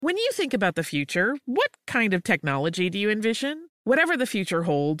When you think about the future, what kind of technology do you envision? Whatever the future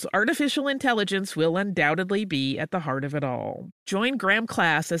holds, artificial intelligence will undoubtedly be at the heart of it all. Join Graham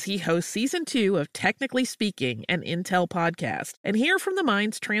Class as he hosts Season 2 of Technically Speaking, an Intel podcast, and hear from the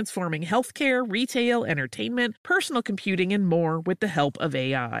minds transforming healthcare, retail, entertainment, personal computing, and more with the help of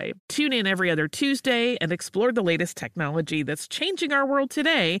AI. Tune in every other Tuesday and explore the latest technology that's changing our world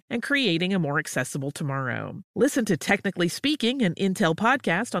today and creating a more accessible tomorrow. Listen to Technically Speaking, an Intel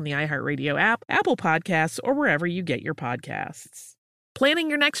podcast on the iHeartRadio app, Apple Podcasts, or wherever you get your podcasts. Planning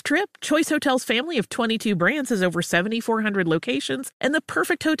your next trip? Choice Hotels' family of 22 brands has over 7,400 locations and the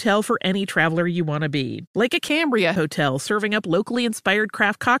perfect hotel for any traveler you want to be. Like a Cambria Hotel, serving up locally inspired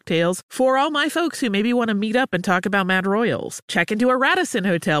craft cocktails for all my folks who maybe want to meet up and talk about Mad Royals. Check into a Radisson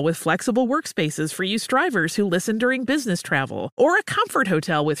Hotel with flexible workspaces for you strivers who listen during business travel. Or a Comfort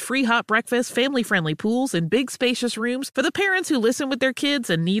Hotel with free hot breakfast, family-friendly pools, and big spacious rooms for the parents who listen with their kids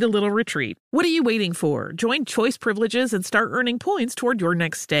and need a little retreat. What are you waiting for? Join Choice Privileges and start earning points toward your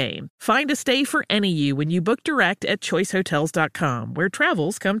next stay. Find a stay for any you when you book direct at choicehotels.com, where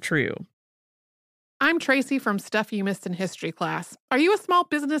travels come true. I'm Tracy from Stuff You Missed in History class. Are you a small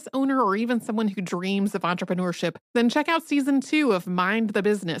business owner or even someone who dreams of entrepreneurship? Then check out Season 2 of Mind the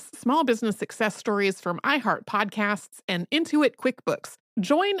Business, small business success stories from iHeart Podcasts and Intuit QuickBooks.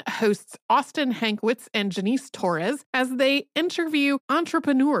 Join hosts Austin Hankwitz and Janice Torres as they interview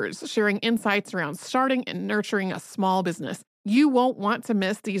entrepreneurs sharing insights around starting and nurturing a small business. You won't want to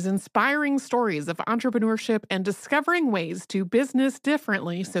miss these inspiring stories of entrepreneurship and discovering ways to business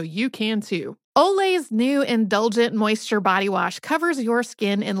differently so you can too. Olay's new Indulgent Moisture Body Wash covers your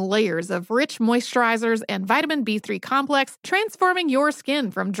skin in layers of rich moisturizers and vitamin B3 complex, transforming your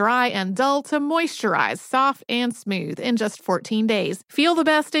skin from dry and dull to moisturized, soft, and smooth in just 14 days. Feel the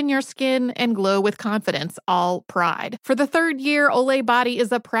best in your skin and glow with confidence, all pride. For the third year, Olay Body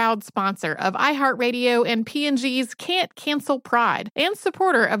is a proud sponsor of iHeartRadio and P&G's Can't Cancel Pride and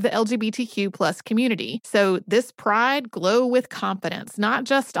supporter of the LGBTQ+ community. So this pride, glow with confidence, not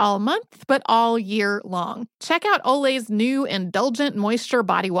just all month, but all year long. Check out Olay's new Indulgent Moisture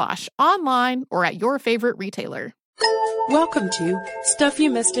Body Wash online or at your favorite retailer. Welcome to Stuff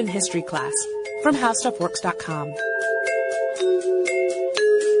You Missed in History class from HowStuffWorks.com.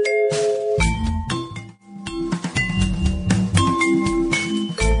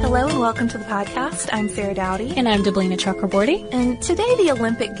 Hello and welcome to the podcast. I'm Sarah Dowdy. And I'm Deblina Chakraborty. And today the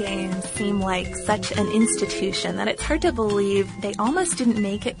Olympic Games seem like such an institution that it's hard to believe they almost didn't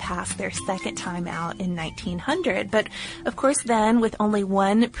make it past their second time out in 1900. But of course then, with only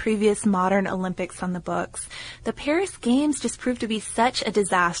one previous modern Olympics on the books, the Paris Games just proved to be such a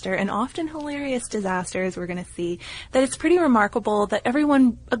disaster, an often hilarious disaster as we're going to see, that it's pretty remarkable that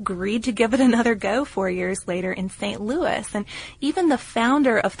everyone agreed to give it another go 4 years later in St. Louis. And even the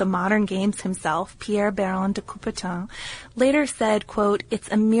founder of the modern games himself, Pierre Baron de Coubertin, later said, quote, "It's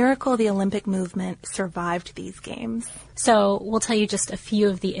a miracle the Olympic movement survived these games." So we'll tell you just a few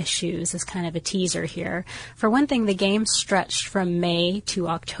of the issues as kind of a teaser here. For one thing, the games stretched from May to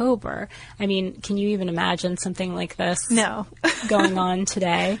October. I mean, can you even imagine something like this going on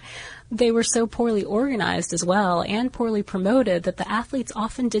today? They were so poorly organized as well and poorly promoted that the athletes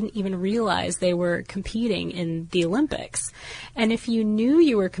often didn't even realize they were competing in the Olympics. And if you knew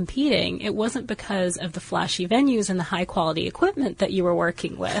you were competing, it wasn't because of the flashy venues and the high quality equipment that you were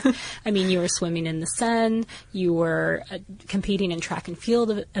working with. I mean, you were swimming in the Seine, you were competing in track and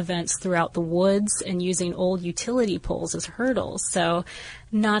field events throughout the woods and using old utility poles as hurdles. So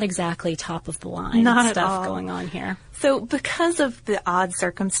not exactly top of the line stuff going on here. So because of the odd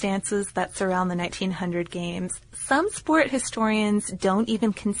circumstances that surround the 1900 games, some sport historians don't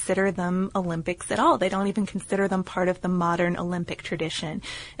even consider them Olympics at all. They don't even consider them part of the modern Olympic tradition,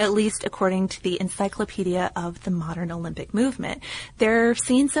 at least according to the Encyclopedia of the Modern Olympic Movement. They're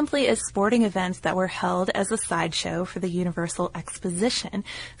seen simply as sporting events that were held as a sideshow for the Universal Exposition.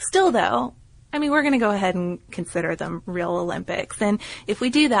 Still, though, I mean, we're going to go ahead and consider them real Olympics. And if we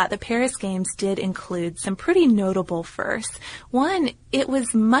do that, the Paris Games did include some pretty notable firsts. One, it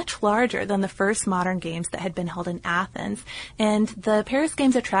was much larger than the first modern games that had been held in Athens. And the Paris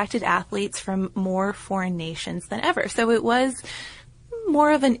Games attracted athletes from more foreign nations than ever. So it was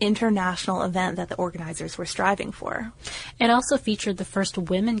more of an international event that the organizers were striving for. It also featured the first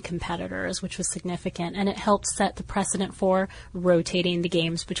women competitors, which was significant, and it helped set the precedent for rotating the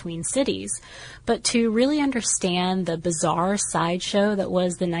games between cities. But to really understand the bizarre sideshow that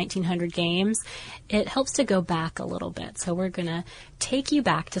was the 1900 games, it helps to go back a little bit. So we're going to take you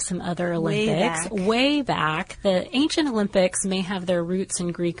back to some other Olympics. Way back. The ancient Olympics may have their roots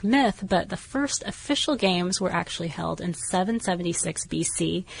in Greek myth, but the first official games were actually held in 776 BC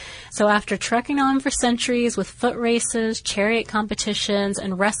BC. So after trekking on for centuries with foot races, chariot competitions,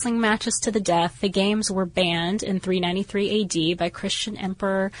 and wrestling matches to the death, the games were banned in 393 AD by Christian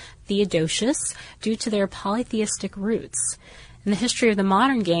Emperor Theodosius due to their polytheistic roots. And the history of the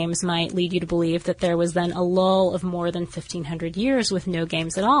modern games might lead you to believe that there was then a lull of more than 1,500 years with no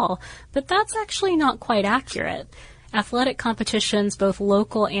games at all, but that's actually not quite accurate. Athletic competitions, both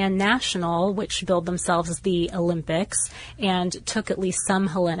local and national, which billed themselves as the Olympics and took at least some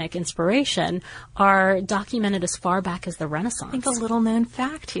Hellenic inspiration, are documented as far back as the Renaissance. I think a little known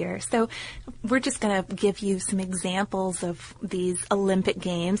fact here. So we're just going to give you some examples of these Olympic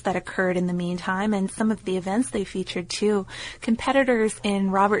games that occurred in the meantime and some of the events they featured too. Competitors in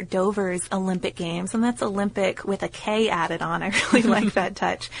Robert Dover's Olympic Games, and that's Olympic with a K added on. I really like that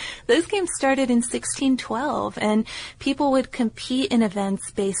touch. Those games started in 1612 and people would compete in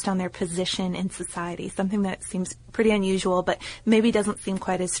events based on their position in society, something that seems pretty unusual, but maybe doesn't seem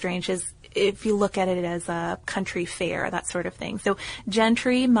quite as strange as if you look at it as a country fair, that sort of thing. So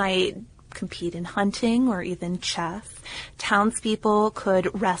gentry might compete in hunting or even chess. Townspeople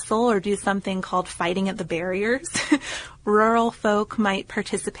could wrestle or do something called fighting at the barriers. Rural folk might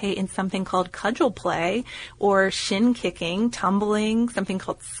participate in something called cudgel play or shin kicking, tumbling, something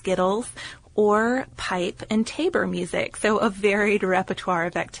called skittles, or pipe and tabor music. So a varied repertoire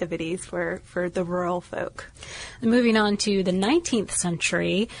of activities for the rural folk. Moving on to the 19th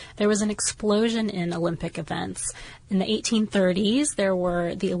century, there was an explosion in Olympic events. In the 1830s, there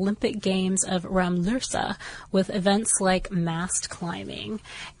were the Olympic Games of Ramlursa, with events like mast climbing,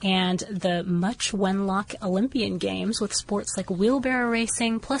 and the Much Wenlock Olympian Games with sports like wheelbarrow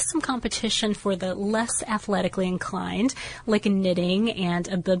racing, plus some competition for the less athletically inclined, like knitting and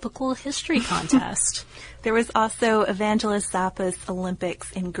a biblical history contest. There was also Evangelos Zappos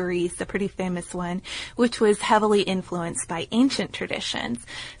Olympics in Greece, a pretty famous one, which was heavily influenced by ancient traditions.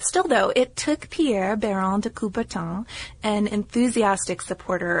 Still, though, it took Pierre Baron de Coubertin, an enthusiastic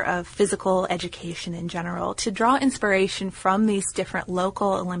supporter of physical education in general, to draw inspiration from these different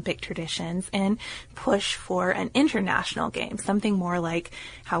local Olympic traditions and push for an international game, something more like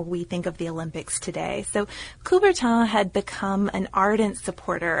how we think of the Olympics today. So Coubertin had become an ardent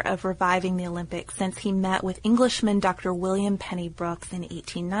supporter of reviving the Olympics since he met with Englishman Dr. William Penny Brooks in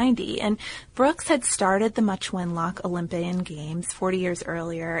 1890. And Brooks had started the Much Wenlock Olympian Games 40 years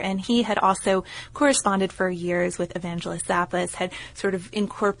earlier, and he had also corresponded for years with Evangelos Zappos, had sort of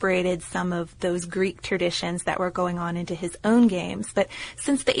incorporated some of those Greek traditions that were going on into his own games. But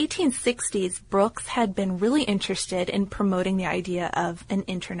since the 1860s, Brooks had been really interested in promoting the idea of an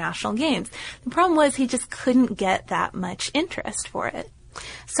international games. The problem was he just couldn't get that much interest for it.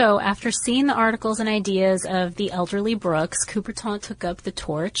 So after seeing the articles and ideas of the elderly Brooks, Coubertin took up the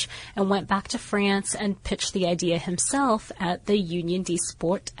torch and went back to France and pitched the idea himself at the Union des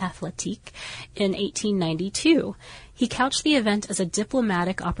Sports Athletiques in 1892. He couched the event as a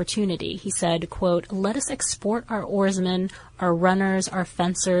diplomatic opportunity. He said, quote, "Let us export our oarsmen, our runners, our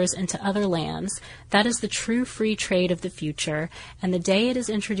fencers into other lands. That is the true free trade of the future, and the day it is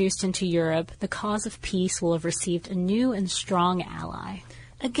introduced into Europe, the cause of peace will have received a new and strong ally."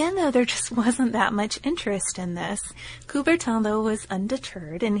 Again, though, there just wasn't that much interest in this. Coubertin, though, was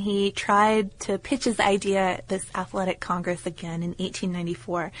undeterred, and he tried to pitch his idea at this athletic congress again in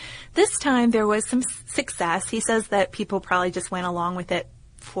 1894. This time, there was some success. He says that people probably just went along with it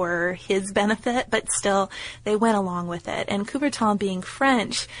for his benefit, but still, they went along with it. And Coubertin, being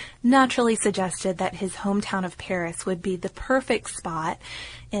French, naturally suggested that his hometown of Paris would be the perfect spot.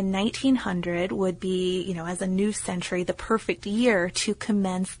 In 1900 would be, as a new century, the perfect year to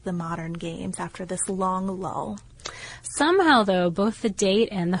commence the modern games after this long lull. Somehow, though, both the date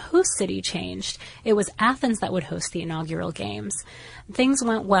and the host city changed. It was Athens that would host the inaugural games. Things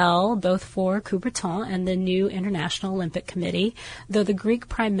went well, both for Coubertin and the new International Olympic Committee. Though the Greek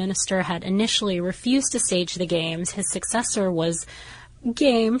Prime Minister had initially refused to stage the games, his successor was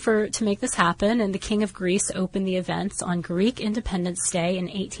game to make this happen, and the King of Greece opened the events on Greek Independence Day in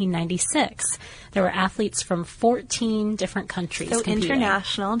 1896. There were athletes from 14 different countries competing.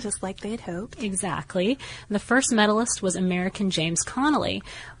 International, just like they'd hoped. Exactly. The first medalist was American James Connolly,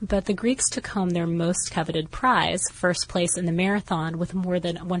 but the Greeks took home their most coveted prize, first place in the marathon, with more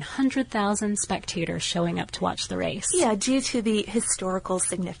than 100,000 spectators showing up to watch the race. Yeah, due to the historical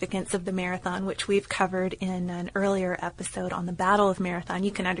significance of the marathon, which we've covered in an earlier episode on the Battle of Marathon marathon,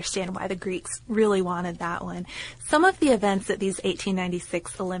 you can understand why the Greeks really wanted that one. Some of the events at these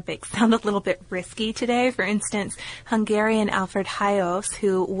 1896 Olympics sound a little bit risky today. For instance, Hungarian Alfred Hayos,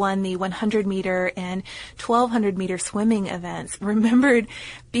 who won the 100-meter and 1,200-meter swimming events, remembered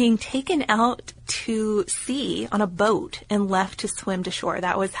being taken out to sea on a boat and left to swim to shore.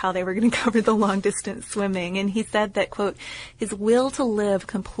 That was how they were going to cover the long-distance swimming. And he said that, quote, his will to live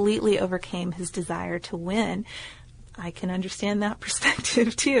completely overcame his desire to win. I can understand that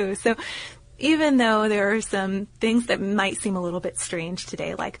perspective, too. So even though there are some things that might seem a little bit strange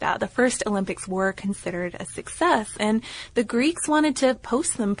today like that, the first Olympics were considered a success, and the Greeks wanted to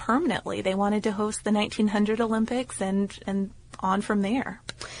host them permanently. They wanted to host the 1900 Olympics and on from there.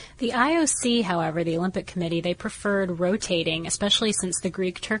 The IOC, however, the Olympic Committee, they preferred rotating, especially since the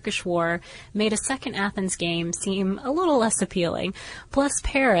Greek-Turkish War made a second Athens game seem a little less appealing. Plus,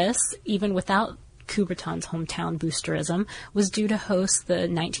 Paris, even without Coubertin's hometown boosterism, was due to host the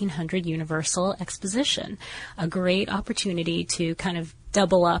 1900 Universal Exposition, a great opportunity to kind of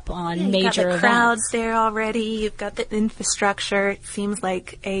double up on major events. You've got the crowds there already. You've got the infrastructure. It seems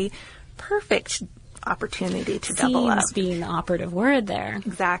like a perfect opportunity to double up. Seems being the operative word there.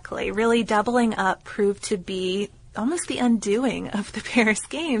 Exactly. Really doubling up proved to be almost the undoing of the Paris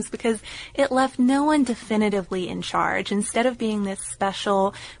Games because it left no one definitively in charge. Instead of being this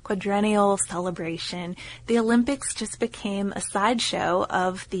special quadrennial celebration, the Olympics just became a sideshow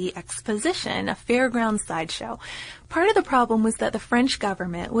of the exposition, a fairground sideshow. Part of the problem was that the French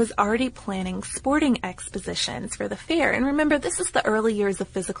government was already planning sporting expositions for the fair. And remember, this is the early years of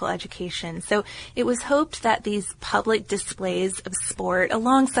physical education. So it was hoped that these public displays of sport,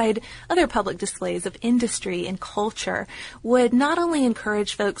 alongside other public displays of industry and culture, would not only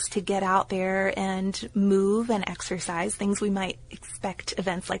encourage folks to get out there and move and exercise, things we might expect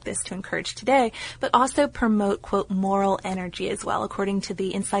events like this to encourage today, but also promote, quote, moral energy as well, according to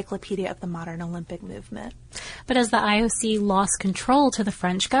the Encyclopedia of the Modern Olympic Movement. But as the IOC lost control to the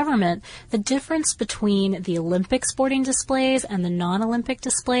French government, the difference between the Olympic sporting displays and the non-Olympic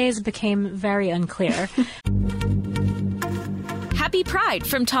displays became very unclear. Happy Pride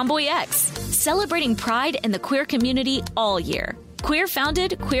from Tomboy X, celebrating pride and the queer community all year. Queer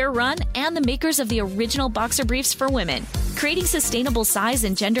founded, queer run, and the makers of the original boxer briefs for women, creating sustainable size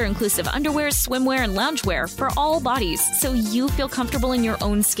and gender inclusive underwear, swimwear, and loungewear for all bodies so you feel comfortable in your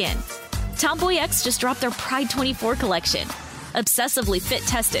own skin. Tomboy X just dropped their Pride 24 collection. Obsessively fit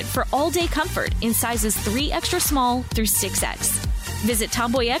tested for all-day comfort in sizes 3 extra small through 6X. Visit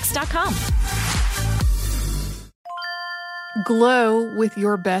tomboyx.com. Glow with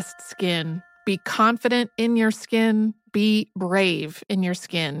your best skin. Be confident in your skin. Be brave in your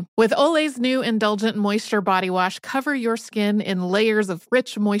skin. With Olay's new Indulgent Moisture Body Wash, cover your skin in layers of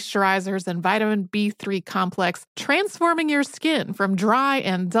rich moisturizers and vitamin B3 complex, transforming your skin from dry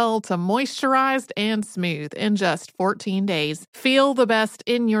and dull to moisturized and smooth in just 14 days. Feel the best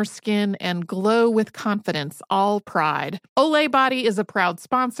in your skin and glow with confidence, all pride. Olay Body is a proud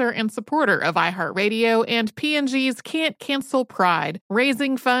sponsor and supporter of iHeartRadio and P&G's Can't Cancel Pride,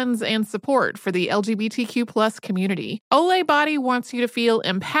 raising funds and support for the LGBTQ+ community. Olay Body wants you to feel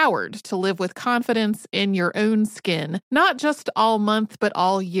empowered to live with confidence in your own skin, not just all month, but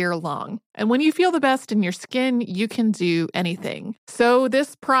all year long. And when you feel the best in your skin, you can do anything. So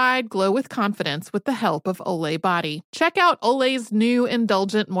this pride, glow with confidence with the help of Olay Body. Check out Olay's new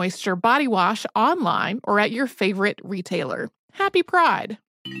Indulgent Moisture Body Wash online or at your favorite retailer. Happy Pride!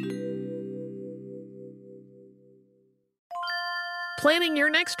 Planning your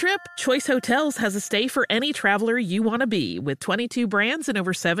next trip? Choice Hotels has a stay for any traveler you want to be, with 22 brands and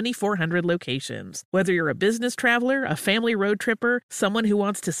over 7,400 locations. Whether you're a business traveler, a family road tripper, someone who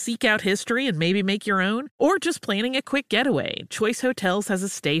wants to seek out history and maybe make your own, or just planning a quick getaway, Choice Hotels has a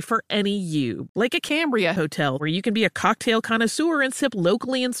stay for any you. Like a Cambria Hotel, where you can be a cocktail connoisseur and sip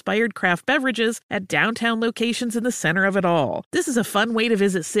locally inspired craft beverages at downtown locations in the center of it all. This is a fun way to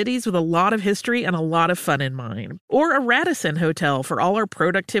visit cities with a lot of history and a lot of fun in mind. Or a Radisson Hotel for all our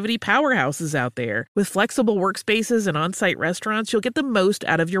productivity powerhouses out there. With flexible workspaces and on-site restaurants, you'll get the most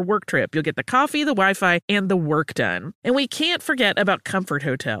out of your work trip. You'll get the coffee, the Wi-Fi, and the work done. And we can't forget about Comfort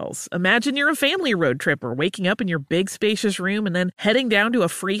Hotels. Imagine you're a family road tripper, waking up in your big spacious room and then heading down to a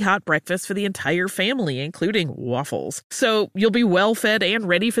free hot breakfast for the entire family, including waffles. So you'll be well fed and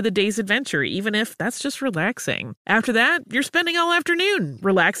ready for the day's adventure, even if that's just relaxing. After that, you're spending all afternoon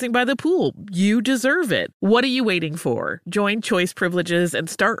relaxing by the pool. You deserve it. What are you waiting for? Join Choice Privileges and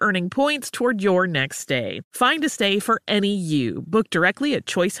start earning points toward your next stay. Find a stay for any you. Book directly at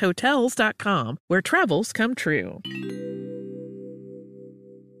choicehotels.com, where travels come true.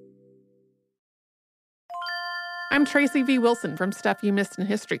 I'm Tracy V. Wilson from Stuff You Missed in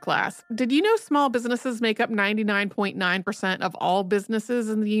History Class. Did you know small businesses make up 99.9% of all businesses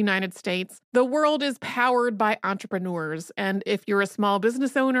in the United States? The world is powered by entrepreneurs, and if you're a small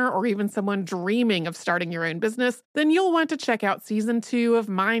business owner or even someone dreaming of starting your own business, then you'll want to check out Season 2 of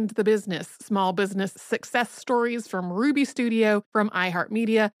Mind the Business, Small Business Success Stories from Ruby Studio, from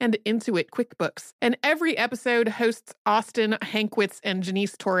iHeartMedia, and Intuit QuickBooks. And every episode, hosts Austin Hankwitz and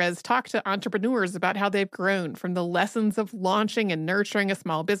Janice Torres talk to entrepreneurs about how they've grown from the lessons of launching and nurturing a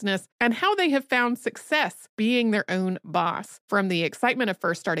small business and how they have found success being their own boss. From the excitement of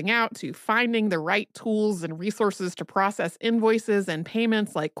first starting out to finding the right tools and resources to process invoices and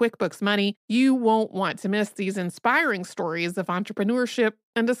payments like QuickBooks Money, you won't want to miss these inspiring stories of entrepreneurship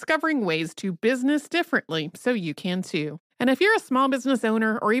and discovering ways to business differently so you can too. And if you're a small business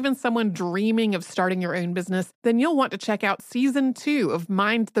owner or even someone dreaming of starting your own business, then you'll want to check out Season 2 of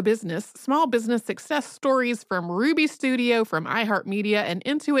Mind the Business, Small Business Success Stories from Ruby Studio, from iHeartMedia, and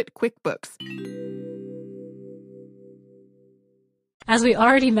Intuit QuickBooks. As we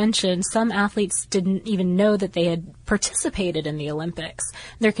already mentioned, some athletes didn't even know that they had participated in the Olympics.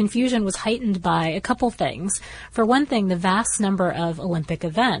 Their confusion was heightened by a couple things. For one thing, the vast number of Olympic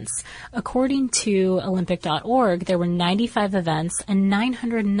events. According to Olympic.org, there were 95 events and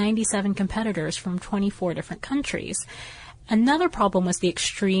 997 competitors from 24 different countries. Another problem was the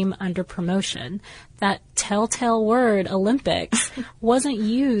extreme underpromotion. That telltale word, Olympics, wasn't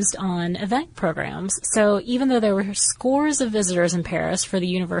used on event programs. So even though there were scores of visitors in Paris for the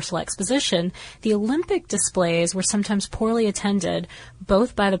Universal Exposition, the Olympic displays were sometimes poorly attended,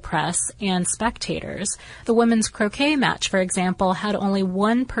 both by the press and spectators. The women's croquet match, for example, had only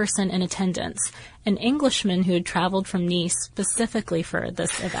one person in attendance, an Englishman who had traveled from Nice specifically for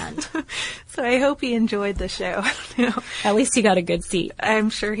this event. So I hope he enjoyed the show. At least he got a good seat. I'm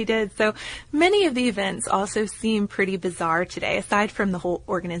sure he did. So many of the events also seem pretty bizarre today, aside from the whole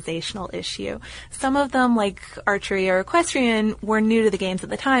organizational issue. Some of them, like archery or equestrian, were new to the games at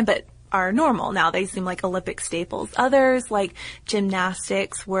the time, but are normal now. They seem like Olympic staples. Others, like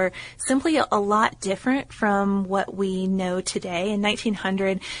gymnastics, were simply a lot different from what we know today. In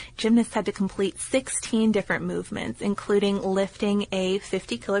 1900, gymnasts had to complete 16 different movements, including lifting a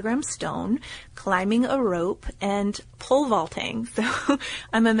 50-kilogram stone, climbing a rope, and pole vaulting. So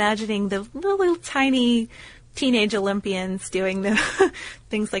I'm imagining the little tiny teenage Olympians doing the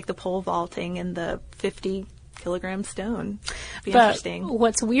things like the pole vaulting and the 50-kilogram stone. Be interesting.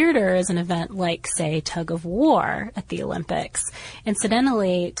 What's weirder is an event like, say, tug of war at the Olympics.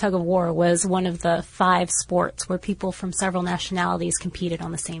 Incidentally, tug of war was one of the 5 sports where people from several nationalities competed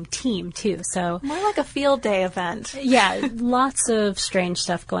on the same team, too. So more like a field day event. Yeah, lots of strange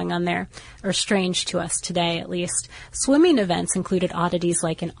stuff going on there, or strange to us today, at least. Swimming events included oddities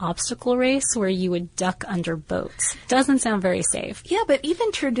like an obstacle race where you would duck under boats. Doesn't sound very safe. Yeah, but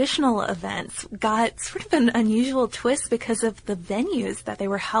even traditional events got sort of an unusual twist because of the venues that they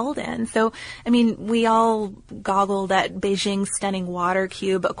were held in. So, I mean, we all goggled at Beijing's stunning water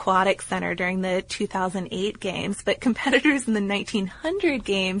cube aquatic center during the 2008 games, but competitors in the 1900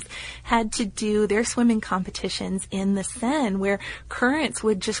 games had to do their swimming competitions in the Seine, where currents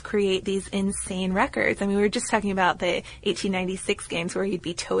would just create these insane records. I mean, we were just talking about the 1896 games where you'd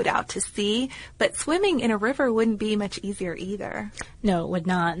be towed out to sea, but swimming in a river wouldn't be much easier either. No, it would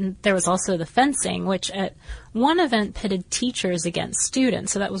not. And there was also the fencing, which at one event pitted teachers against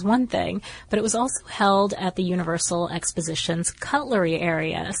students, so that was one thing, but it was also held at the Universal Exposition's cutlery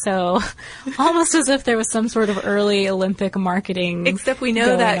area, so almost as if there was some sort of early Olympic marketing. Except we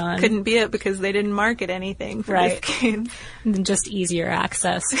know that couldn't be it because they didn't market anything for this game. And just easier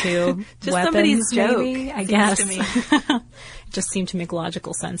access to just weapons, somebody's maybe, joke, I guess. To me. It just seemed to make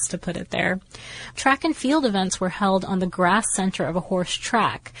logical sense to put it there. Track and field events were held on the grass center of a horse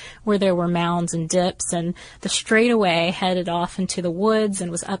track, where there were mounds and dips, and the straightaway headed off into the woods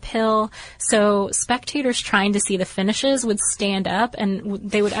and was uphill. So spectators trying to see the finishes would stand up, and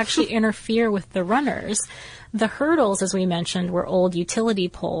they would actually interfere with the runners. The hurdles, as we mentioned, were old utility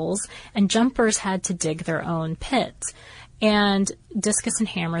poles, and jumpers had to dig their own pit. And discus and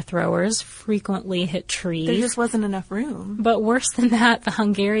hammer throwers frequently hit trees. There just wasn't enough room. But worse than that, the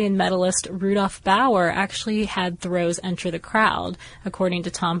Hungarian medalist Rudolf Bauer actually had throws enter the crowd, according to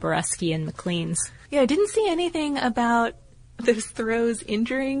Tom Boreski and Maclean's. Yeah, I didn't see anything about those throws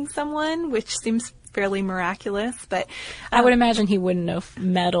injuring someone, which seems fairly miraculous, but I would imagine he wouldn't have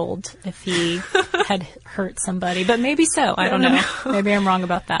medaled if he had hurt somebody, but maybe so. I don't know. Maybe I'm wrong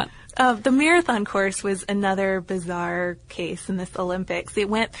about that. The marathon course was another bizarre case in this Olympics. It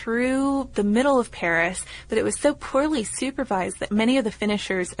went through the middle of Paris, but it was so poorly supervised that many of the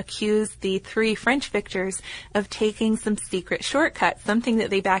finishers accused the 3 French victors of taking some secret shortcuts, something that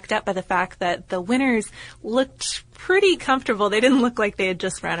they backed up by the fact that the winners looked pretty comfortable. They didn't look like they had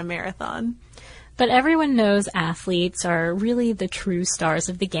just run a marathon. But everyone knows athletes are really the true stars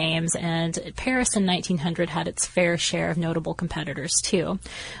of the games, and Paris in 1900 had its fair share of notable competitors, too.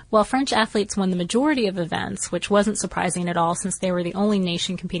 While French athletes won the majority of events, which wasn't surprising at all since they were the only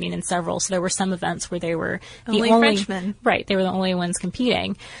nation competing in several, so there were some events where they were the only Frenchmen. Right, they were the only ones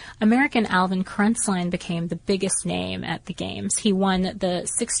competing. American Alvin Krentzeline became the biggest name at the games. He won the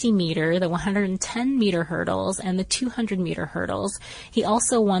 60-meter, the 110-meter hurdles, and the 200-meter hurdles. He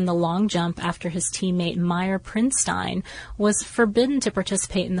also won the long jump after his teammate Meyer Prinstein was forbidden to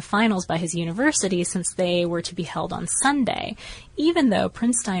participate in the finals by his university since they were to be held on Sunday, even though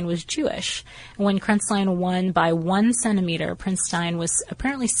Prinstein was Jewish. When Krentzeline won by 1 centimeter, Prinstein was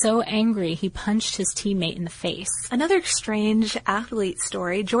apparently so angry he punched his teammate in the face. Another strange athlete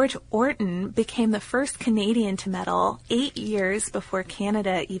story, George Orton became the first Canadian to medal 8 years before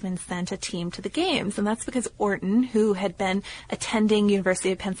Canada even sent a team to the games. And that's because Orton, who had been attending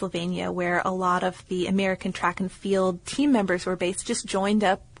University of Pennsylvania, where a lot of the American track and field team members were based, just joined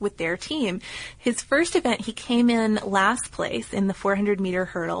up with their team. His first event, he came in last place in the 400-meter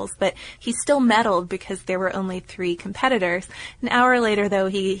hurdles, but he still medaled because there were only 3 competitors. An hour later, though,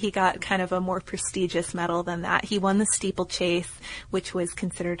 he got kind of a more prestigious medal than that. He won the steeplechase, which was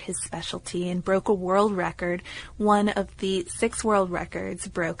considered his specialty, and broke a world record, one of the 6 world records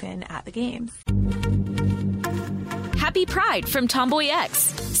broken at the games. Happy Pride from Tomboy X,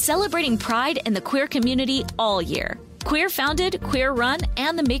 celebrating pride in the queer community all year. Queer founded, queer run,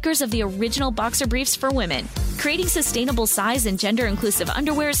 and the makers of the original boxer briefs for women, creating sustainable size and gender inclusive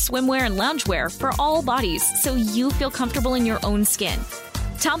underwear, swimwear, and loungewear for all bodies so you feel comfortable in your own skin.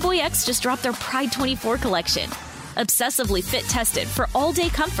 Tomboy X just dropped their Pride 24 collection. Obsessively fit tested for all day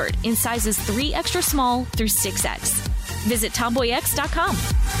comfort in sizes 3 extra small through 6X. Visit tomboyx.com.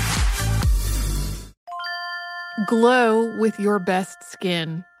 Glow with your best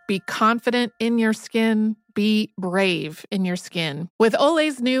skin. Be confident in your skin. Be brave in your skin. With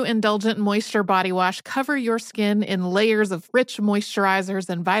Olay's new Indulgent Moisture Body Wash, cover your skin in layers of rich moisturizers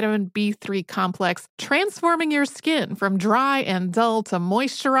and vitamin B3 complex, transforming your skin from dry and dull to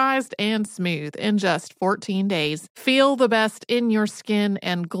moisturized and smooth in just 14 days. Feel the best in your skin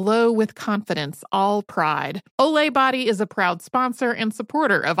and glow with confidence, all pride. Olay Body is a proud sponsor and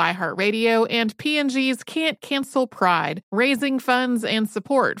supporter of iHeartRadio and P&G's Can't Cancel Pride, raising funds and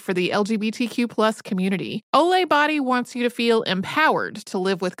support for the LGBTQ+ community. Olay Body wants you to feel empowered to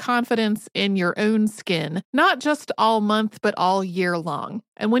live with confidence in your own skin, not just all month, but all year long.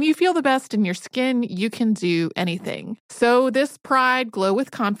 And when you feel the best in your skin, you can do anything. So this pride, glow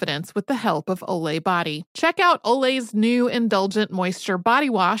with confidence with the help of Olay Body. Check out Olay's new Indulgent Moisture Body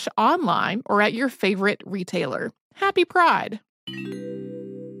Wash online or at your favorite retailer. Happy Pride!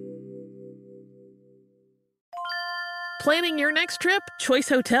 Planning your next trip? Choice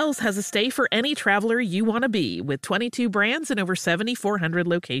Hotels has a stay for any traveler you want to be, with 22 brands and over 7,400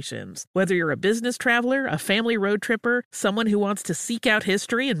 locations. Whether you're a business traveler, a family road tripper, someone who wants to seek out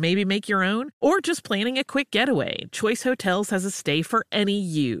history and maybe make your own, or just planning a quick getaway, Choice Hotels has a stay for any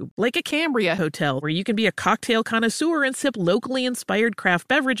you. Like a Cambria Hotel, where you can be a cocktail connoisseur and sip locally inspired craft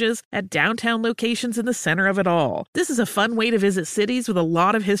beverages at downtown locations in the center of it all. This is a fun way to visit cities with a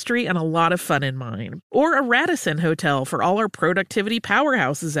lot of history and a lot of fun in mind. Or a Radisson Hotel for all our productivity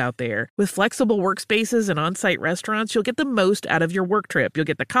powerhouses out there. With flexible workspaces and on-site restaurants, you'll get the most out of your work trip. You'll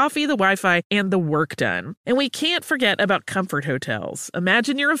get the coffee, the Wi-Fi, and the work done. And we can't forget about Comfort Hotels.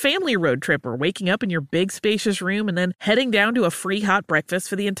 Imagine you're a family road tripper, waking up in your big spacious room and then heading down to a free hot breakfast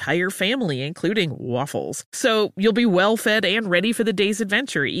for the entire family, including waffles. So you'll be well fed and ready for the day's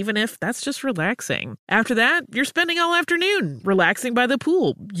adventure, even if that's just relaxing. After that, you're spending all afternoon relaxing by the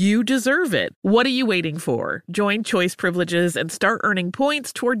pool. You deserve it. What are you waiting for? Join Choice Privileges and start earning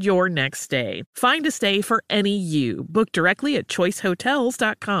points toward your next stay. Find a stay for any you. Book directly at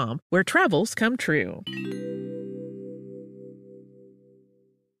choicehotels.com, where travels come true.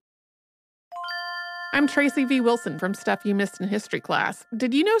 I'm Tracy V. Wilson from Stuff You Missed in History class.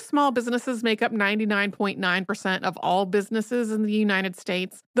 Did you know small businesses make up 99.9% of all businesses in the United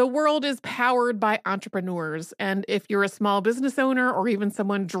States? The world is powered by entrepreneurs, and if you're a small business owner or even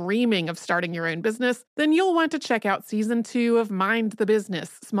someone dreaming of starting your own business, then you'll want to check out Season 2 of Mind the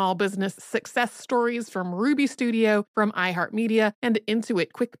Business, small business success stories from Ruby Studio, from iHeartMedia, and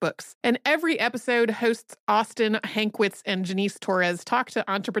Intuit QuickBooks. And every episode, hosts Austin Hankwitz and Janice Torres talk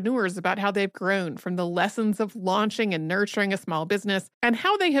to entrepreneurs about how they've grown from the lessons of launching and nurturing a small business and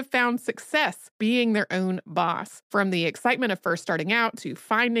how they have found success being their own boss. From the excitement of first starting out to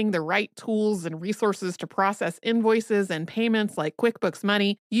finding the right tools and resources to process invoices and payments like QuickBooks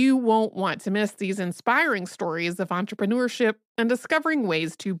Money, you won't want to miss these inspiring stories of entrepreneurship and discovering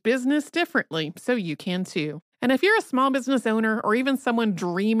ways to business differently so you can too. And if you're a small business owner or even someone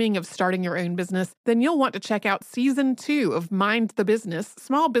dreaming of starting your own business, then you'll want to check out Season 2 of Mind the Business,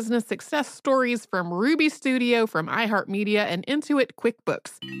 small business success stories from Ruby Studio, from iHeartMedia, and Intuit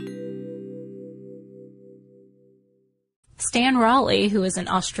QuickBooks. Stan Raleigh, who is an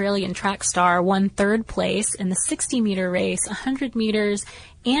Australian track star, won third place in the 60-meter race, 100 meters,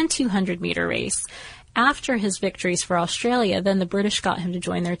 and 200-meter race. After his victories for Australia, then the British got him to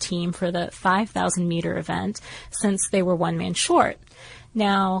join their team for the 5,000-meter event, since they were one man short.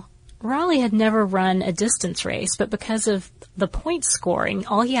 Now, Raleigh had never run a distance race, but because of the point scoring,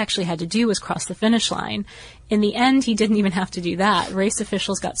 all he actually had to do was cross the finish line. In the end, he didn't even have to do that. Race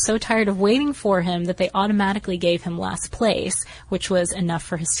officials got so tired of waiting for him that they automatically gave him last place, which was enough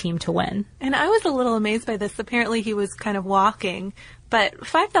for his team to win. And I was a little amazed by this. Apparently he was kind of walking. But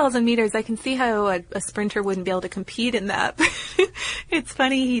 5,000 meters, I can see how a sprinter wouldn't be able to compete in that. It's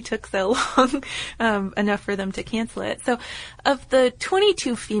funny he took so long, enough for them to cancel it. So of the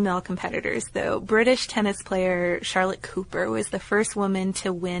 22 female competitors, though, British tennis player Charlotte Cooper was the first woman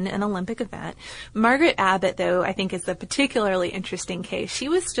to win an Olympic event. Margaret Abbott, though, I think is a particularly interesting case. She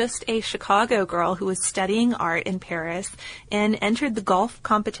was just a Chicago girl who was studying art in Paris and entered the golf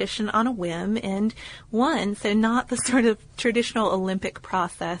competition on a whim and won. So not the sort of traditional Olympic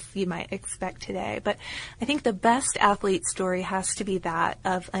process you might expect today. But I think the best athlete story has to be that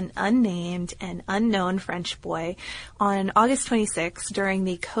of an unnamed and unknown French boy. On August 26, during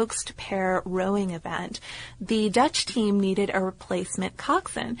the coaxed pair rowing event, the Dutch team needed a replacement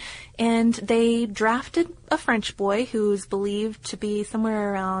coxswain, and they drafted a French boy who's believed to be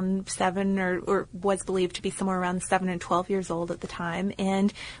somewhere around 7 or was believed to be somewhere around 7 and 12 years old at the time.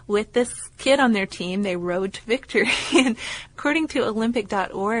 And with this kid on their team, they rowed to victory. And according to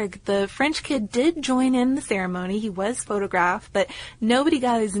Olympic.org, the French kid did join in the ceremony. He was photographed, but nobody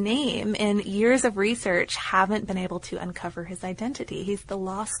got his name, and years of research haven't been able to uncover his identity. He's the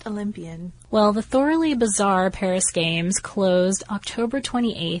lost Olympian. Well, the thoroughly bizarre Paris Games closed October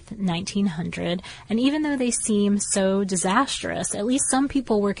 28th, 1900, and even though they seem so disastrous, at least some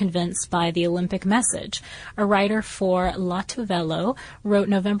people were convinced by the Olympic message. A writer for La Touvello wrote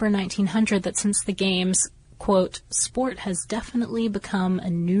November 1900 that since the Games, quote, sport has definitely become a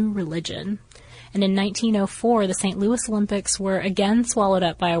new religion. And in 1904, the St. Louis Olympics were again swallowed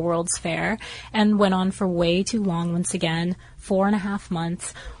up by a World's Fair and went on for way too long once again, 4.5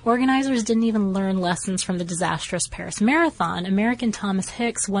 months. Organizers didn't even learn lessons from the disastrous Paris Marathon. American Thomas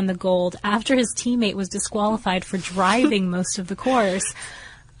Hicks won the gold after his teammate was disqualified for driving most of the course.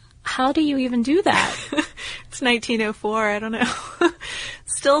 How do you even do that? It's 1904. I don't know.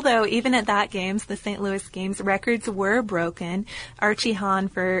 Still, though, even at that Games, the St. Louis Games, records were broken. Archie Hahn,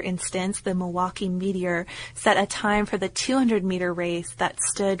 for instance, the Milwaukee Meteor, set a time for the 200-meter race that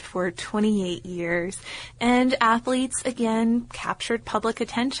stood for 28 years. And athletes, again, captured public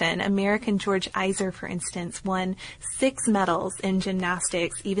attention. American George Iser, for instance, won 6 medals in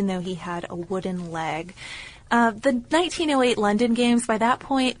gymnastics, even though he had a wooden leg. The 1908 London Games, by that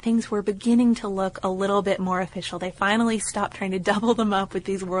point, things were beginning to look a little bit more official. They finally stopped trying to double them up with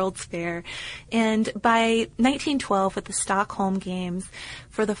these World's Fair. And by 1912, with the Stockholm Games,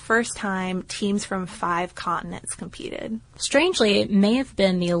 for the first time, teams from 5 continents competed. Strangely, it may have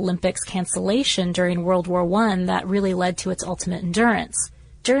been the Olympics cancellation during World War I that really led to its ultimate endurance.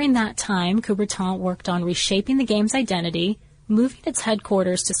 During that time, Coubertin worked on reshaping the Games' identity, moving its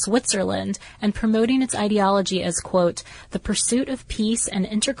headquarters to Switzerland, and promoting its ideology as, quote, the pursuit of peace and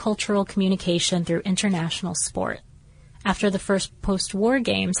intercultural communication through international sport. After the first post-war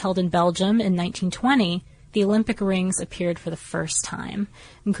games held in Belgium in 1920, the Olympic rings appeared for the first time,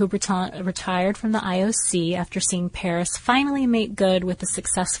 and Coubertin retired from the IOC after seeing Paris finally make good with the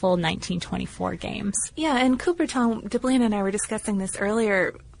successful 1924 games. Yeah, and Coubertin, Deblina and I were discussing this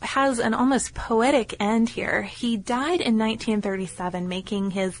earlier. has an almost poetic end here. He died in 1937,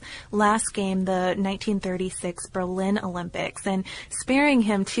 making his last game the 1936 Berlin Olympics, and sparing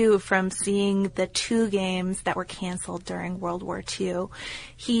him, too, from seeing the 2 games that were canceled during World War II.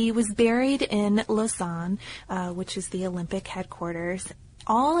 He was buried in Lausanne, which is the Olympic headquarters,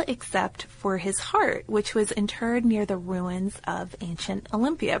 all except for his heart, which was interred near the ruins of ancient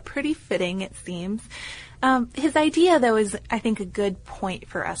Olympia. Pretty fitting, it seems. His idea, though, is, I think, a good point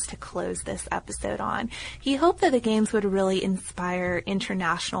for us to close this episode on. He hoped that the games would really inspire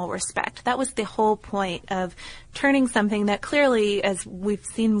international respect. That was the whole point of turning something that clearly, as we've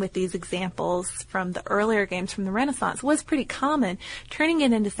seen with these examples from the earlier games from the Renaissance, was pretty common, turning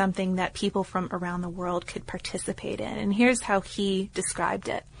it into something that people from around the world could participate in. And here's how he described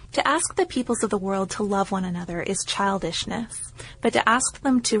it. To ask the peoples of the world to love one another is childishness, but to ask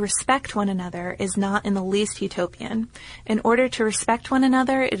them to respect one another is not in the least utopian. In order to respect one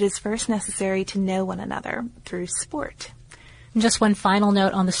another, it is first necessary to know one another through sport. Just one final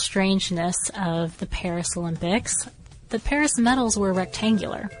note on the strangeness of the Paris Olympics. The Paris medals were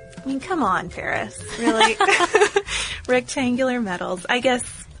rectangular. I mean, come on, Paris. Really? Rectangular medals. I guess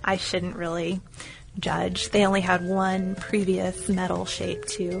I shouldn't really judge. They only had one previous medal shape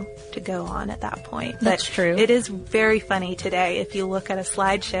to go on at that point. That's true. It is very funny today if you look at a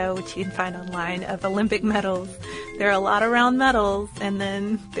slideshow, which you can find online, of Olympic medals. There are a lot of round medals, and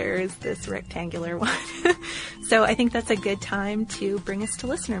then there's this rectangular one. So I think that's a good time to bring us to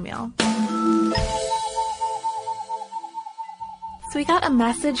Listener Mail. So we got a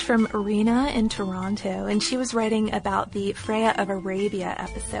message from Irina in Toronto, and she was writing about the Freya of Arabia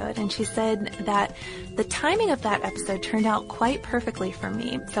episode, and she said that the timing of that episode turned out quite perfectly for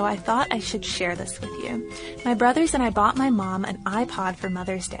me, so I thought I should share this with you. My brothers and I bought my mom an iPod for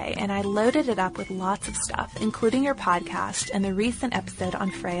Mother's Day, and I loaded it up with lots of stuff, including your podcast and the recent episode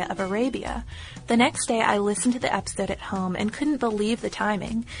on Freya of Arabia. The next day, I listened to the episode at home and couldn't believe the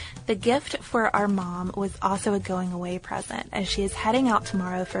timing. The gift for our mom was also a going-away present, as she is heading out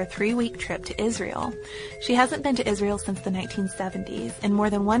tomorrow for a 3-week trip to Israel. She hasn't been to Israel since the 1970s, and more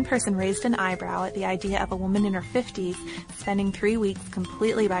than one person raised an eyebrow at the idea of a woman in her 50s spending 3 weeks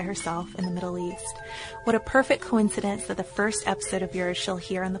completely by herself in the Middle East. What a perfect coincidence that the first episode of yours she'll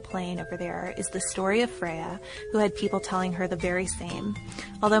hear on the plane over there is the story of Freya, who had people telling her the very same.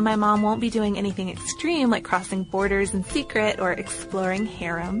 Although my mom won't be doing anything extreme like crossing borders in secret or exploring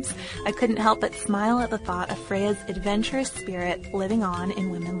harems, I couldn't help but smile at the thought of Freya's adventurous spirit living on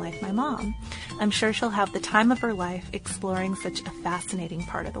in women like my mom. I'm sure she'll have the time of her life exploring such a fascinating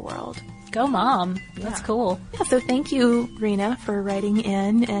part of the world. Go Mom. That's cool. Yeah, so thank you, Rena, for writing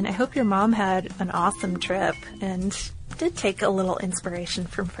in, and I hope your mom had an awesome trip and did take a little inspiration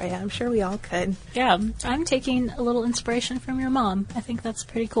from Freya. I'm sure we all could. Yeah, I'm taking a little inspiration from your mom. I think that's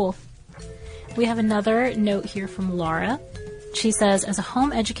pretty cool. We have another note here from Laura. She says, as a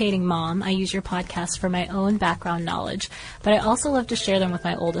home educating mom, I use your podcast for my own background knowledge, but I also love to share them with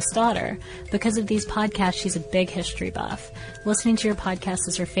my oldest daughter. Because of these podcasts, she's a big history buff. Listening to your podcast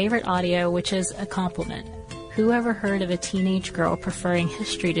is her favorite audio, which is a compliment. Who ever heard of a teenage girl preferring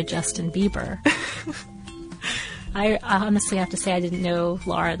history to Justin Bieber? I honestly have to say I didn't know,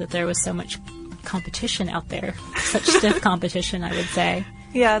 Laura, that there was so much competition out there. Such stiff competition, I would say.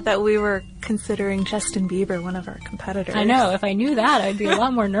 Yeah, that we were considering Justin Bieber one of our competitors. I know. If I knew that, I'd be a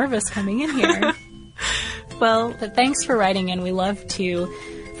lot more nervous coming in here. Well, but thanks for writing in. We love to,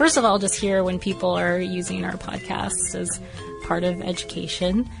 first of all, just hear when people are using our podcasts as part of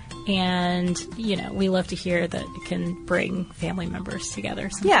education. And, you know, we love to hear that it can bring family members together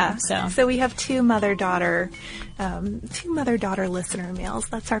sometimes. Yeah. So we have two mother-daughter listener mails.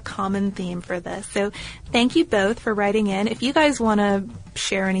 That's our common theme for this. So thank you both for writing in. If you guys want to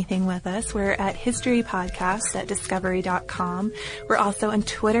share anything with us, we're at historypodcast@discovery.com. We're also on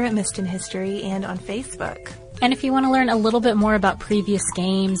Twitter at Missed in History and on Facebook. And if you want to learn a little bit more about previous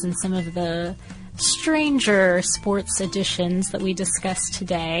games and some of the stranger sports editions that we discussed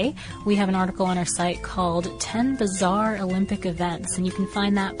today, we have an article on our site called 10 Bizarre Olympic Events, and you can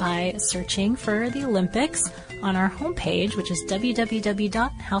find that by searching for the Olympics on our homepage, which is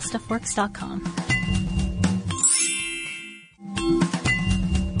www.howstuffworks.com.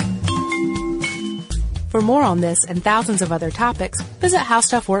 For more on this and thousands of other topics, visit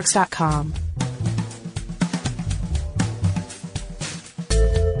howstuffworks.com.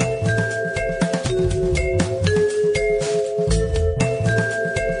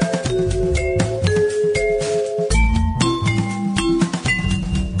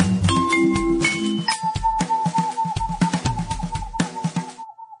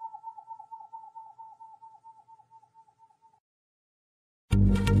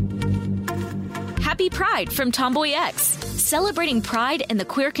 Happy Pride from Tomboy X, celebrating pride and the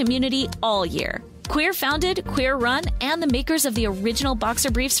queer community all year. Queer founded, queer run, and the makers of the original boxer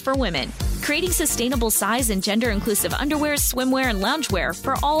briefs for women, creating sustainable size and gender inclusive underwear, swimwear, and loungewear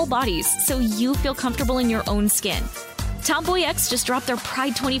for all bodies so you feel comfortable in your own skin. Tomboy X just dropped their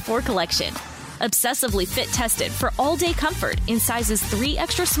Pride 24 collection. Obsessively fit tested for all day comfort in sizes 3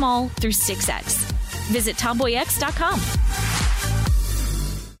 extra small through 6X. Visit tomboyx.com.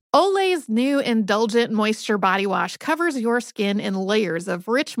 Olay's new Indulgent Moisture Body Wash covers your skin in layers of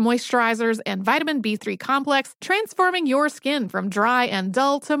rich moisturizers and vitamin B3 complex, transforming your skin from dry and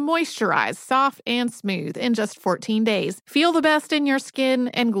dull to moisturized, soft, and smooth in just 14 days. Feel the best in your skin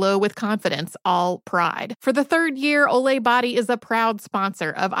and glow with confidence, all pride. For the third year, Olay Body is a proud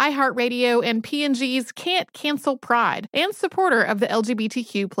sponsor of iHeartRadio and P&G's Can't Cancel Pride and supporter of the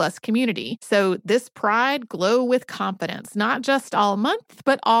LGBTQ+ community. So this pride, glow with confidence, not just all month,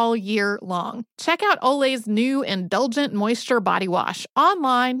 but all year long. Check out Olay's new Indulgent Moisture Body Wash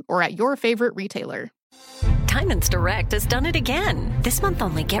online or at your favorite retailer. Diamonds Direct has done it again. This month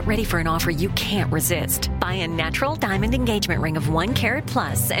only, get ready for an offer you can't resist. Buy a natural diamond engagement ring of 1 carat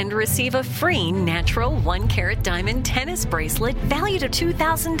plus and receive a free natural 1 carat diamond tennis bracelet valued at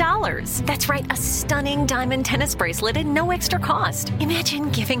 $2,000. That's right, a stunning diamond tennis bracelet at no extra cost. Imagine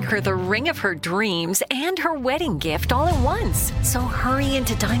giving her the ring of her dreams and her wedding gift all at once. So hurry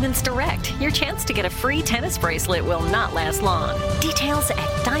into Diamonds Direct. Your chance to get a free tennis bracelet will not last long. Details at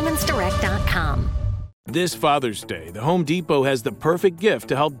diamondsdirect.com. This Father's Day, the Home Depot has the perfect gift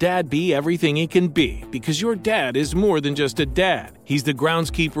to help Dad be everything he can be, because your dad is more than just a dad. He's the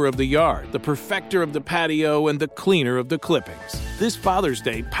groundskeeper of the yard, the perfecter of the patio, and the cleaner of the clippings. This Father's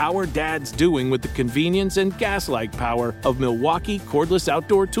Day, power Dad's doing with the convenience and gas-like power of Milwaukee cordless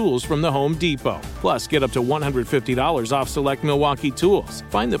outdoor tools from the Home Depot. Plus, get up to $150 off select Milwaukee tools.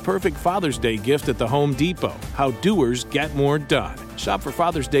 Find the perfect Father's Day gift at the Home Depot. How doers get more done. Shop for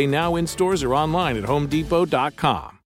Father's Day now in stores or online at HomeDepot.com.